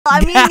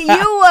I mean,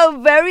 you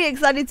were very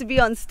excited to be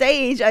on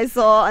stage, I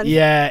saw. And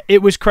yeah,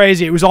 it was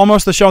crazy. It was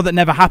almost the show that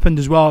never happened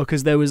as well,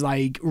 because there was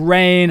like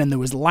rain and there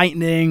was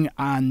lightning,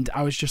 and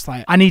I was just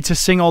like, I need to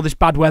sing all this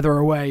bad weather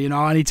away, you know,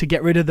 I need to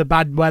get rid of the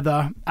bad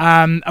weather.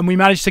 And we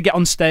managed to get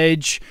on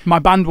stage. My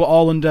band were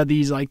all under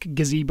these like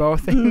gazebo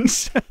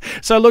things.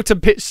 So it looked a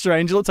bit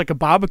strange. It looked like a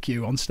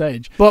barbecue on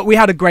stage. But we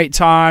had a great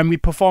time. We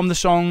performed the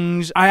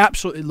songs. I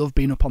absolutely love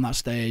being up on that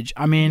stage.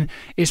 I mean,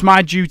 it's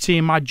my duty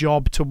and my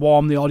job to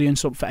warm the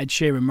audience up for Ed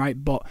Sheeran,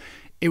 right? But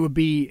it would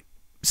be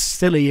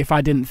silly if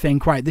I didn't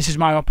think, right, this is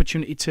my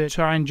opportunity to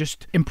try and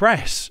just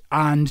impress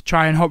and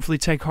try and hopefully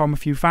take home a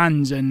few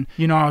fans. And,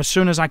 you know, as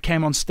soon as I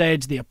came on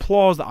stage, the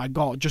applause that I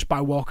got just by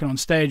walking on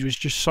stage was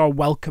just so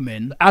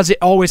welcoming, as it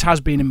always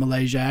has been in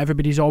Malaysia.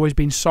 Everybody's always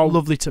been so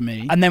lovely to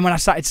me. And then when I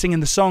started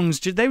singing the songs,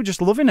 they were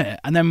just loving it.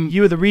 And then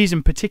You Are the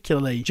Reason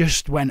particularly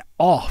just went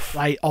off.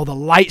 Like, all the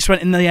lights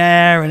went in the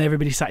air and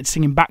everybody started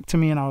singing back to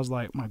me, and I was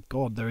like, my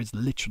God, there is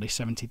literally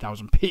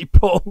 70,000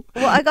 people.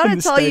 Well, I gotta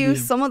tell you,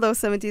 some of those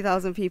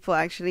 70,000 people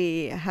actually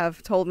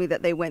have told me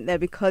that they went there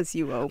because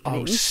you were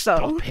opening. Oh,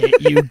 stop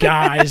it, you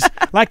guys.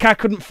 Like I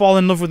couldn't fall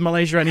in love with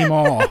Malaysia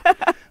anymore.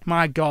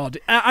 My God.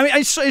 I mean,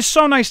 it's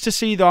so nice to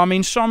see, though. I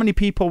mean, so many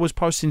people was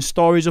posting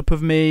stories up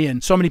of me,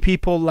 and so many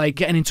people like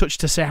getting in touch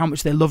to say how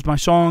much they loved my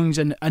songs.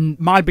 And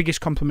my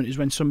biggest compliment is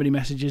when somebody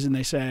messages and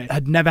they say,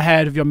 I'd never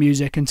heard of your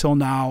music until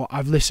now.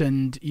 I've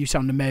listened. You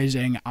sound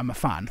amazing. I'm a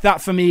fan. That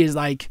for me is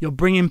like, you're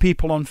bringing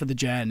people on for the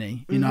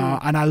journey, you know,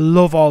 and I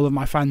love all of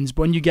my fans.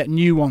 But when you get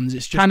new ones,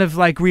 it's just kind of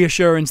like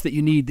reassurance that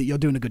you need that you're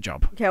doing a good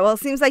job. Okay, well, it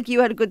seems like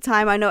you had a good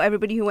time. I know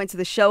everybody who went to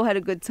the show had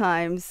a good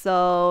time.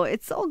 So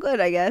it's all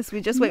good, I guess.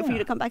 We just wait for you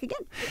to come back again.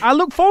 I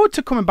look forward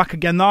to coming back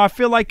again, though. I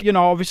feel like, you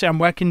know, obviously I'm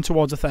working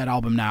towards a third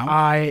album now.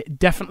 I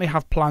definitely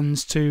have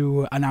plans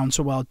to announce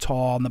a world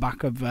tour on the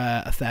back of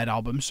a third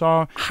album.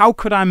 So how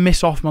could I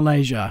miss off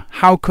Malaysia?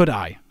 How could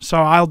I? So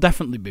I'll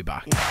definitely be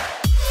back.